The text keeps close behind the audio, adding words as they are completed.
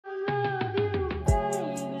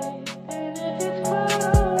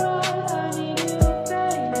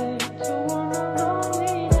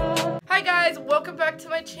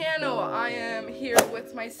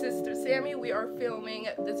my sister Sammy. We are filming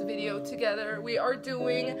this video together. We are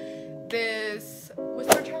doing this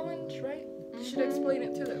whisper challenge, right? You should explain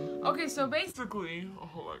it to them. Okay, so basically,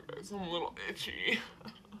 hold on guys, I'm a little itchy.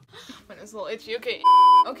 When it's a little itchy, okay.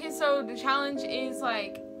 Okay, so the challenge is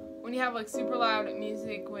like when you have like super loud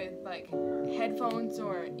music with like headphones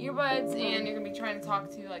or earbuds and you're gonna be trying to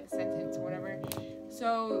talk to like a sentence or whatever.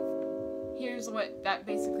 So here's what that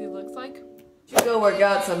basically looks like. We should go work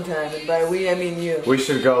out sometime, and by we I mean you. We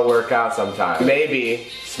should go work out sometime. Maybe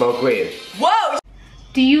smoke weed. Whoa!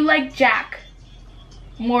 Do you like Jack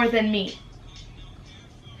more than me?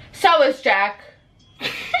 So is Jack. I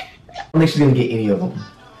don't think she's gonna get any of them.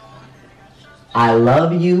 I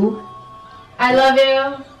love you I love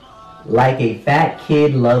you. like a fat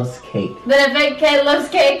kid loves cake. Then a big kid loves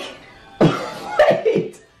cake.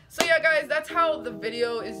 Wait! So yeah guys, that's how the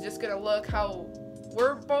video is just gonna look, how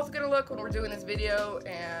we're both gonna look when we're doing this video,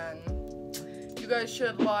 and you guys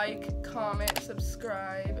should like, comment,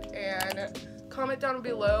 subscribe, and comment down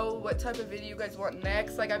below what type of video you guys want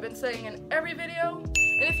next. Like I've been saying in every video,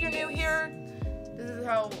 and if you're new here, this is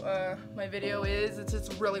how my video is. It's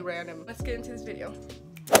just really random. Let's get into this video.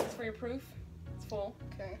 It's for your proof. It's full.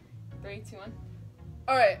 Okay. 3, 2, 1.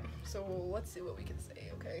 Alright, so let's see what we can say,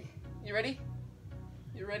 okay? You ready?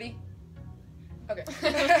 You ready? Okay.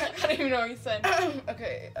 I don't even know what you said.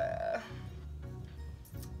 Okay,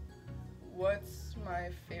 what's my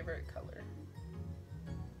favorite color?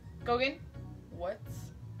 Go again. What's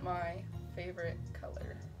my favorite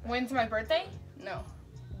color? When's my birthday? No.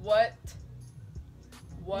 What?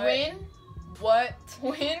 When? What?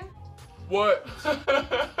 When? What?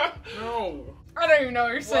 No. I don't even know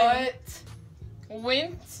what you're saying. What?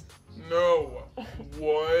 When? No.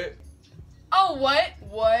 What? Oh, what?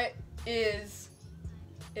 What is?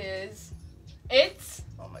 It's?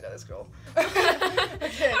 Oh my god, this girl. I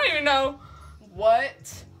Okay. don't even know.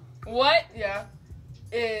 What? What? Yeah.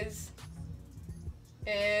 Is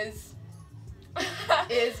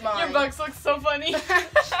mine. Your bucks look so funny.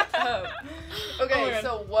 Shut up. Okay, Oh my God.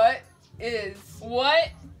 so what is? What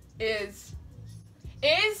Is?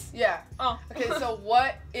 is? Yeah. Oh. Okay, so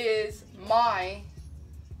what is my?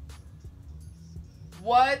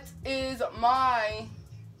 What is my?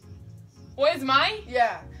 What is my?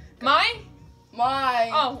 Yeah. My? My.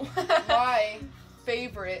 Oh. My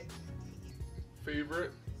favorite.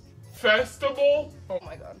 Favorite festival? Oh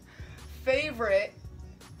my god. Favorite.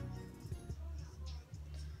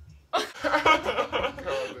 I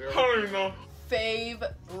don't even know.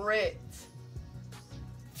 Favorite.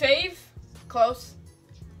 Fave? Close.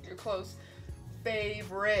 You're close.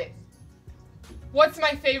 Favorite. What's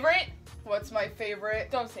my favorite? What's my favorite?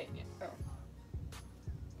 Don't say it yet. Oh.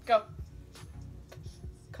 Go.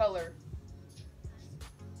 Color.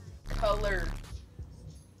 Color.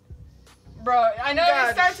 Bro, I know God,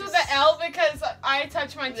 it starts with the L because I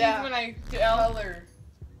touch my teeth Yeah. when I do L. Color.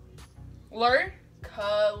 Lur?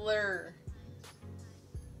 Color.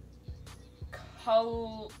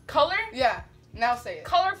 Color? Yeah. Now say it.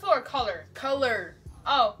 Colorful or color? Color.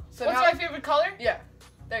 Oh, So what's now- my favorite color? Yeah.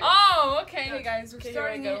 There you go. Oh, okay, Yeah. hey guys, we're Okay, here I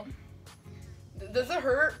starting go. it. Does it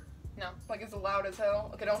hurt? No. Like it's loud as hell?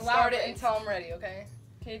 Okay, don't It's loud, start it but until I'm ready, okay?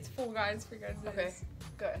 Okay, it's full, guys. For guys. Okay.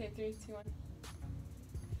 Good. Okay, 3, 2, 1.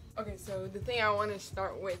 Okay, so the thing I want to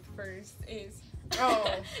start with first is.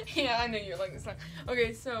 Oh. Yeah, I know you're like this one.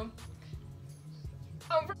 Okay, so.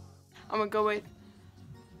 I'm gonna go with.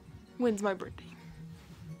 When's my birthday?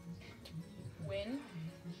 When?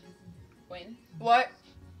 What?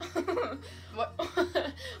 What?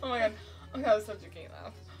 Oh my god. Oh, that was such a gay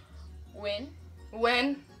laugh.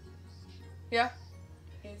 When? Yeah.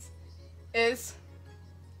 Is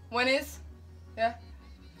When is? Yeah.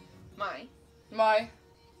 my My.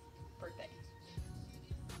 birthday.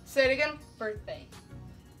 Say it again. Birthday.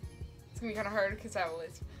 It's gonna be kind of hard because I will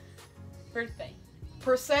list. Birthday.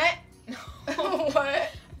 Percent? No. What?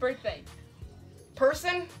 Birthday.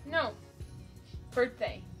 Person? No.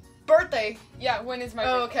 Birthday. Birthday. Yeah, when is my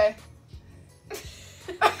Oh, birthday? okay.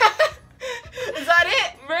 Is that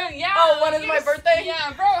it? Bro, yeah. Oh, when is my yes. birthday?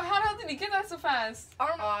 Yeah, bro, how the hell did he get that so fast? I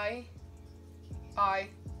don't know. I.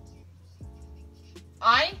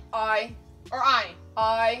 Or I?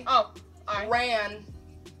 I Oh, I. ran.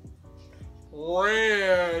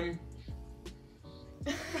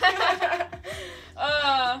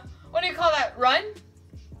 What do you call that? Run?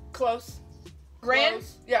 Close. Ran?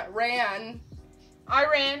 Close. Yeah, ran. I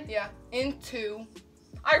ran. Yeah, into.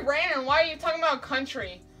 I ran. Why are you talking about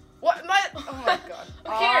country? What? Oh my god.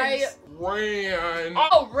 Who cares? Ran.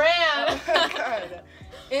 Oh, ran. Oh god.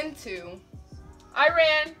 Into. I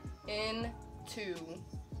ran. Into.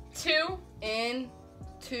 To. In.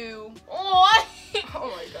 To. What? Oh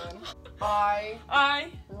my god. I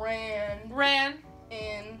ran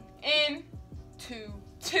in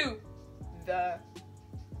to the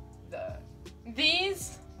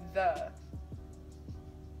these the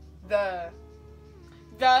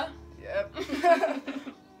yep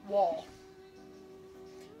wall.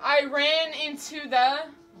 I ran into the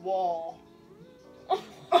Wall.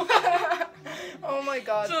 Oh my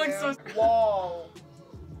god. So, like, Sam. so- Wall.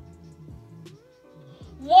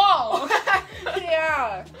 wall.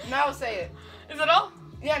 Yeah. Now say it. Is it all?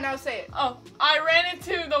 Yeah, now say it. Oh, I ran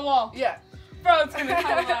into the wall. Yeah. Bro, it's gonna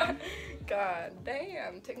come loud. God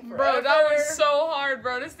damn, taking forever. Bro, that was so hard,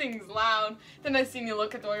 bro. This thing's loud. Then I seen you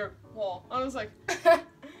look at the wall. I was like, I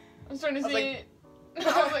was trying to see like- it.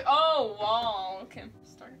 I was like, oh, wall. Okay,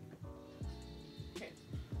 start.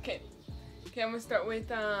 Okay, I'm gonna start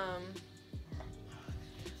with, our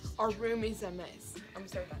room is a mess. I'm gonna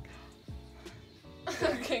start with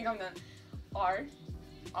that. Okay, calm down.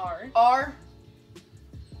 Our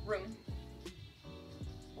room.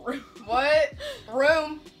 What?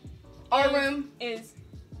 Room. Our room. Is.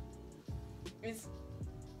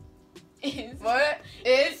 What?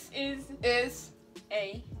 Is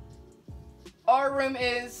a. our room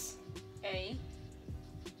is A.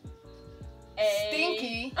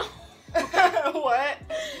 stinky. What?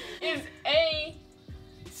 Is a.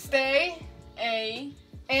 Stay A.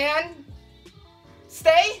 and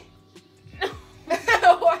stay?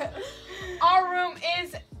 What? Our room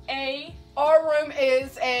is a Our room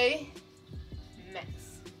is a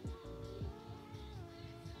mess.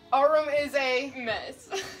 Our room is a Mess.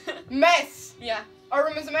 mess. Yeah. Our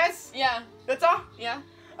room is a mess? Yeah. That's all? Yeah.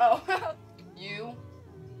 Oh. You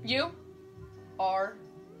You are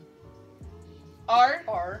are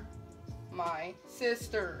my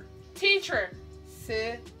sister. teacher.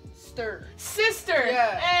 Sister. Sister.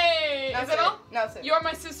 Yeah. Hey. Now Is say it all? Now say it. You're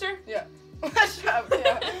my sister? Yeah. Shut up.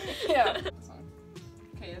 Yeah. Yeah.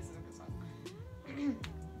 Okay, this is a good song. Okay.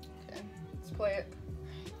 Let's play it.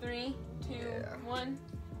 3, 2, Yeah. 1.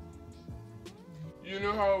 You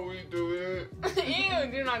know how we do it?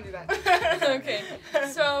 Ew, do not do that. Okay,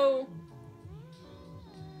 so.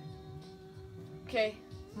 Okay,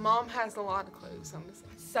 mom has a lot of clothes on this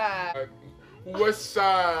side. West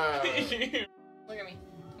side. Look at me.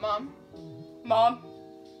 Mom. Mom.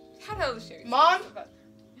 How the hell is she? Mom?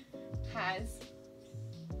 Has.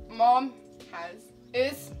 Mom Has.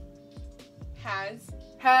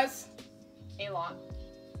 has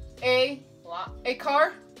A lot. a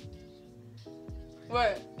car.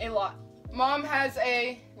 What? A lot. Mom has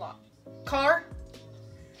a Lot. car.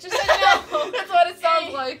 Just say no. That's what it sounds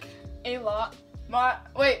A- like. A lot.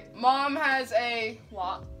 Mom has a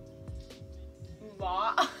Lot.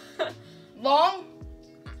 Lot. long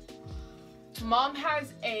Mom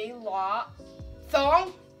has a lot.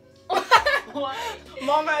 thong. What?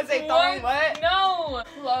 Mom has a thong. What? No.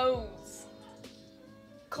 Clothes.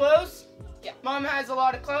 Clothes. Yeah. Mom has a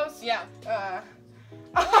lot of clothes. Yeah. Where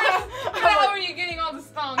Where the hell are you getting all the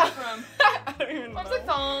thongs from? I don't even Mom's know. like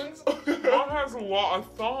thongs. Mom has a lot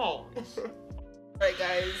of thongs. Alright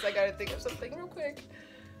guys, I gotta think of something real quick.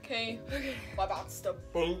 Okay. What about the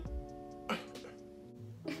Boom.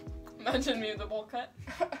 Imagine me with a bowl cut.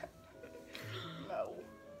 No.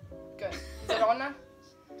 Good. Is it on now?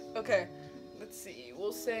 Okay. Let's see.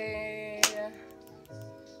 We'll say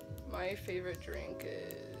my favorite drink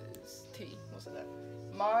is tea. What's that?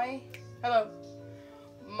 My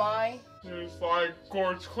He's like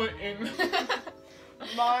George Clinton.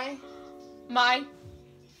 my My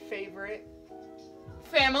favorite.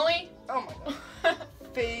 family. Oh my god.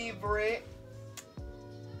 Favorite.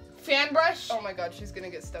 Fan brush. Oh my god, she's gonna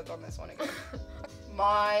get stuck on this one again.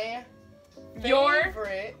 My Your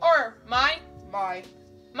favorite. or my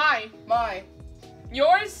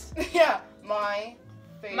yours. Yeah. My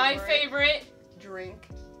favorite. My favorite. Drink.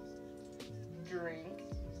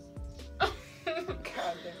 God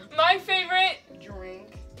damn. My favorite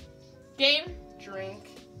Drink. game. Drink.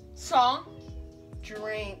 Song.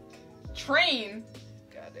 Drink. Train.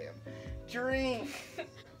 Goddamn. Drink.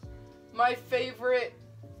 My favorite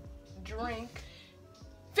drink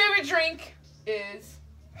Favorite drink. is.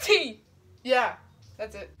 Tea. Yeah,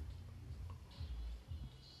 that's it.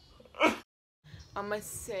 I'm gonna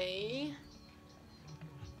say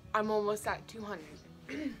I'm almost at 200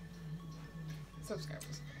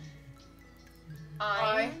 subscribers.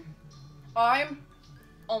 I'm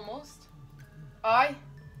almost.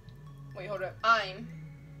 Wait, hold up. I'm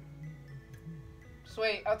Just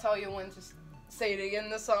wait, I'll tell you when to say it again.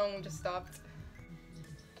 The song just stopped.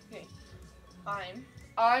 okay. I'm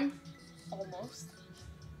I'm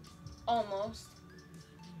almost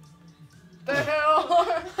The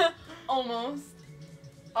hell? Almost.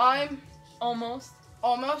 I'm Almost.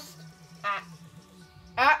 almost At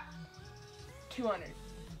at 200.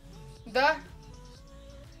 the.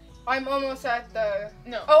 I'm almost at the.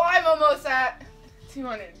 No. Oh, I'm almost at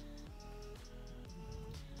 200.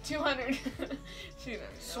 200. Shoot.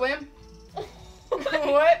 swim.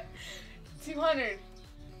 What? 200.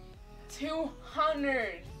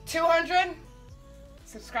 200 200?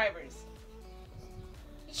 subscribers.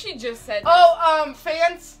 She just said. Oh,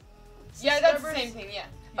 fans? Yeah, that's the subscribers? same thing. Yeah.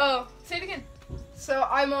 Oh, Say it again. so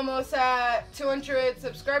I'm almost at 200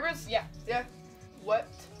 subscribers? Yeah. Yeah. What?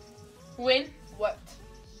 Win. What?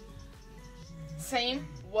 Same.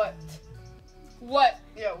 What? What?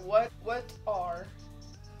 Yeah, what are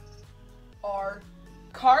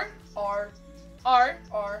Car. are Are.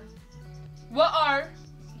 what What are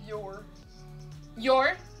your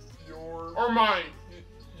your Or mine.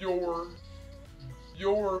 Your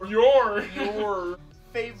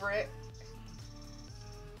favorite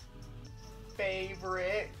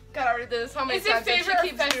gotta read this. How many Is it times I favorite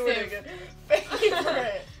keep or doing it festive? again?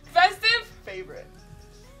 Favorite. festive? Favorite.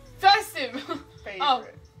 Festive. Favorite. Oh.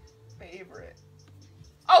 Favorite.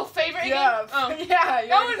 Oh, favorite again? Yeah. Oh. Yeah. You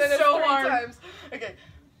That already was said it so 3 hard. times. Okay.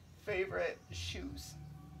 Favorite shoes.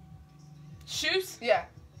 Shoes? Yeah.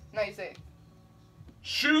 Now you say it.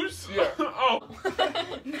 shoes? Yeah. Oh.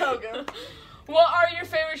 No, go. What are your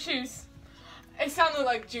favorite shoes? It sounded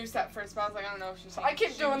like juice at first, but I was like, I don't know if she's saying I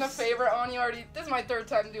keep doing the shoes. favorite on you already. This is my 3rd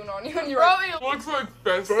time doing on you, and you're Bro, like, it Looks like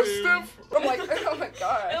festive. I'm like, oh my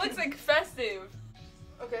god. looks like festive.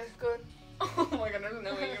 Okay, good. Oh my god, there's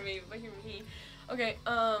no way you're gonna be like me. Okay,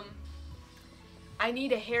 I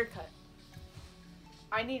need a haircut.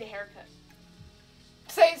 I need a haircut.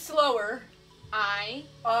 Say it slower. I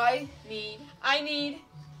I need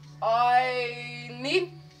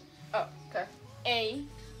need. Oh, okay. a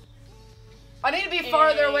I need to be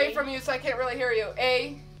farther away from you so I can't really hear you.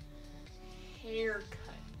 haircut.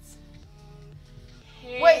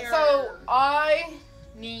 Wait, so I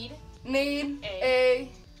need need A.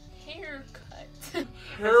 a haircut.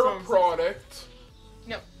 Hair product.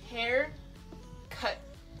 No, hair cut.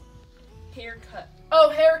 Haircut. oh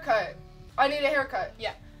haircut. I need a haircut.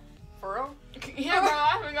 Yeah. For real? Yeah, bro, I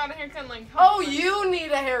haven't got a haircut in like. Oh, you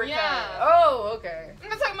need a haircut. Yeah. Oh, okay. I'm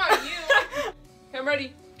not talking about you. Okay, I'm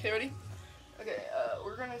ready. Okay, ready? Okay,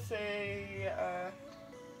 we're gonna say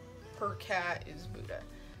her cat is Buddha,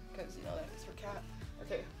 because you know that is her cat.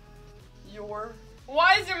 Okay, your.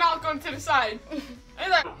 Why is your mouth going to the side? It's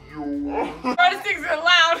like, bro, this thing's getting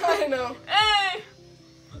loud. I know. Hey,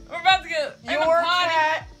 we're about to get in the Your potty.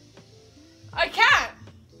 cat. A cat.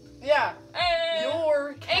 Yeah. Hey.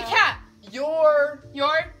 Your cat. A cat. Your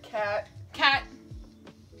Your cat cat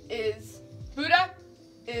is Buddha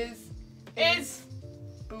is is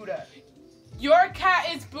Buddha. your cat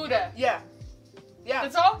is Buddha. Yeah. Yeah.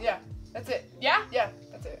 That's all? Yeah. That's it. Yeah? Yeah.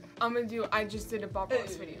 That's it. I'm gonna do. I just did a Bob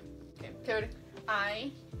Ross video. Okay, ready?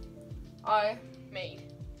 I I made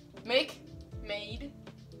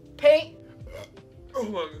paint.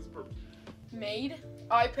 Hold on, this is perfect. made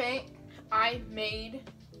I paint. I made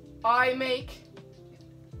I make.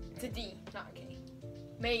 it's a D, not a K.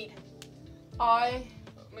 Made. I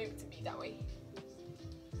Maybe it's a B that way.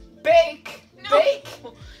 bake. No. Bake.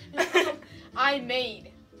 I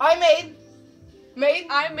made. I made. Made.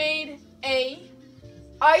 I made a.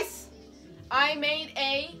 Ice. I made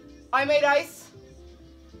a. I made ice.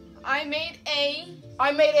 I made a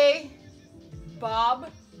I made a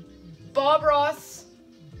Bob Bob Ross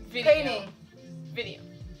video. painting. Video.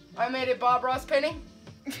 I made a Bob Ross painting.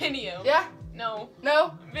 Video. Yeah? No.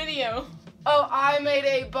 No? Video. Oh, I made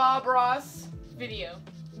a Bob Ross Video.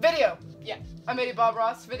 video. Yeah. I made a Bob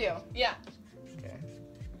Ross video. Yeah. Okay.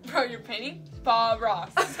 Bro, you're painting Bob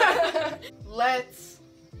Ross. Let's.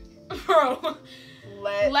 Bro.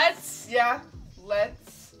 Let's. Yeah.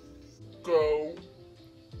 Let's Go.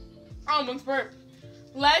 I almost burped.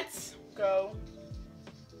 Let's go.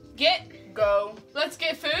 get. Let's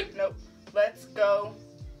get food. Nope. Let's go.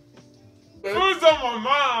 Who's on my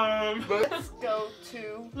mind? Let's go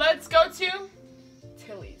to Let's go to.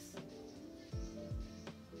 Tilly's.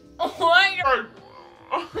 What?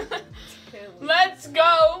 Tilly's. Let's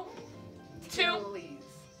go to. Tilly's.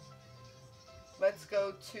 Let's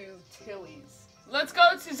go to Tilly's. Let's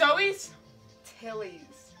go to Zoe's.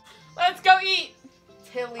 Tilly's. Let's go eat.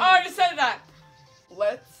 Tilly's. I already said that.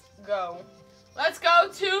 Let's go Let's go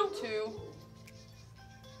to to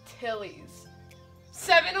Tilly's.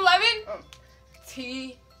 7-Eleven.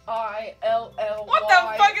 T-I-L-L-Y-S. What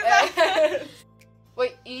the fuck is that?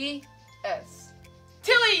 Wait, E-S.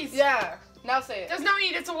 Tilly's. Yeah. Now say it. There's no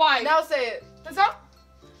E. It's a Y. Now say it. That's all.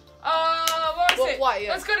 What was it? Why?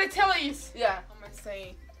 Yeah. Let's go to Tilly's. Yeah. I'm gonna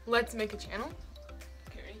say, let's make a channel.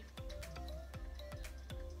 Okay, ready?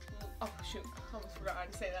 Oh shoot, I almost forgot how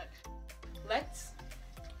to say that.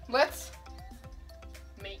 Let's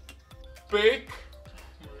make. Bake.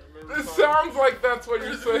 It sounds like that's what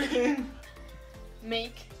you're saying.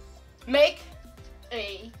 Make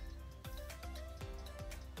a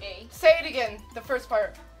Say it again. The first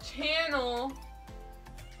part. channel.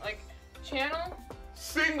 Like channel.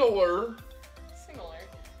 Singular. Singular.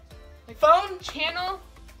 Like Phone. channel.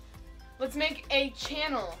 Let's make a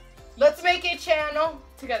channel Let's make a channel.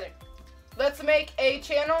 together. Let's make a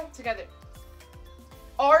channel. Together.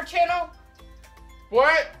 Our channel.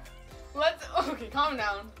 What? Let's. Okay, calm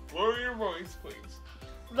down. Lower your voice, please.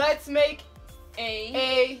 Let's make A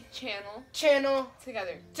a channel channel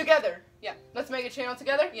together. together. Yeah. Let's make a channel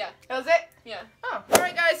together. Yeah. That was it? Yeah. Oh.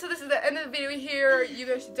 Alright guys, so this is the end of the video here. You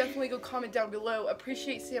guys should definitely go comment down below.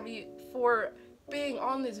 Appreciate Sammy for being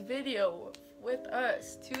on this video with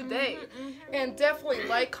us today. And definitely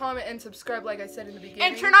like, comment, and subscribe like I said in the beginning.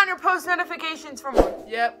 And turn on your post notifications for more.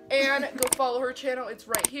 Yep. And go follow her channel. It's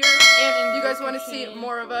right here. And If you guys want to see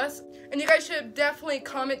more of us. And you guys should definitely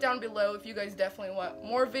comment down below if you guys definitely want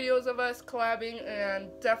more videos of us collabing, and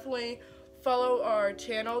definitely follow our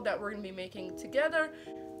channel that we're going to be making together.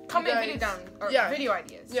 Comment You video guys- down or yeah. video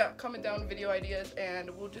ideas. Yeah, comment down video ideas, and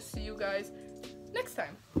we'll just see you guys next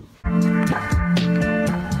time.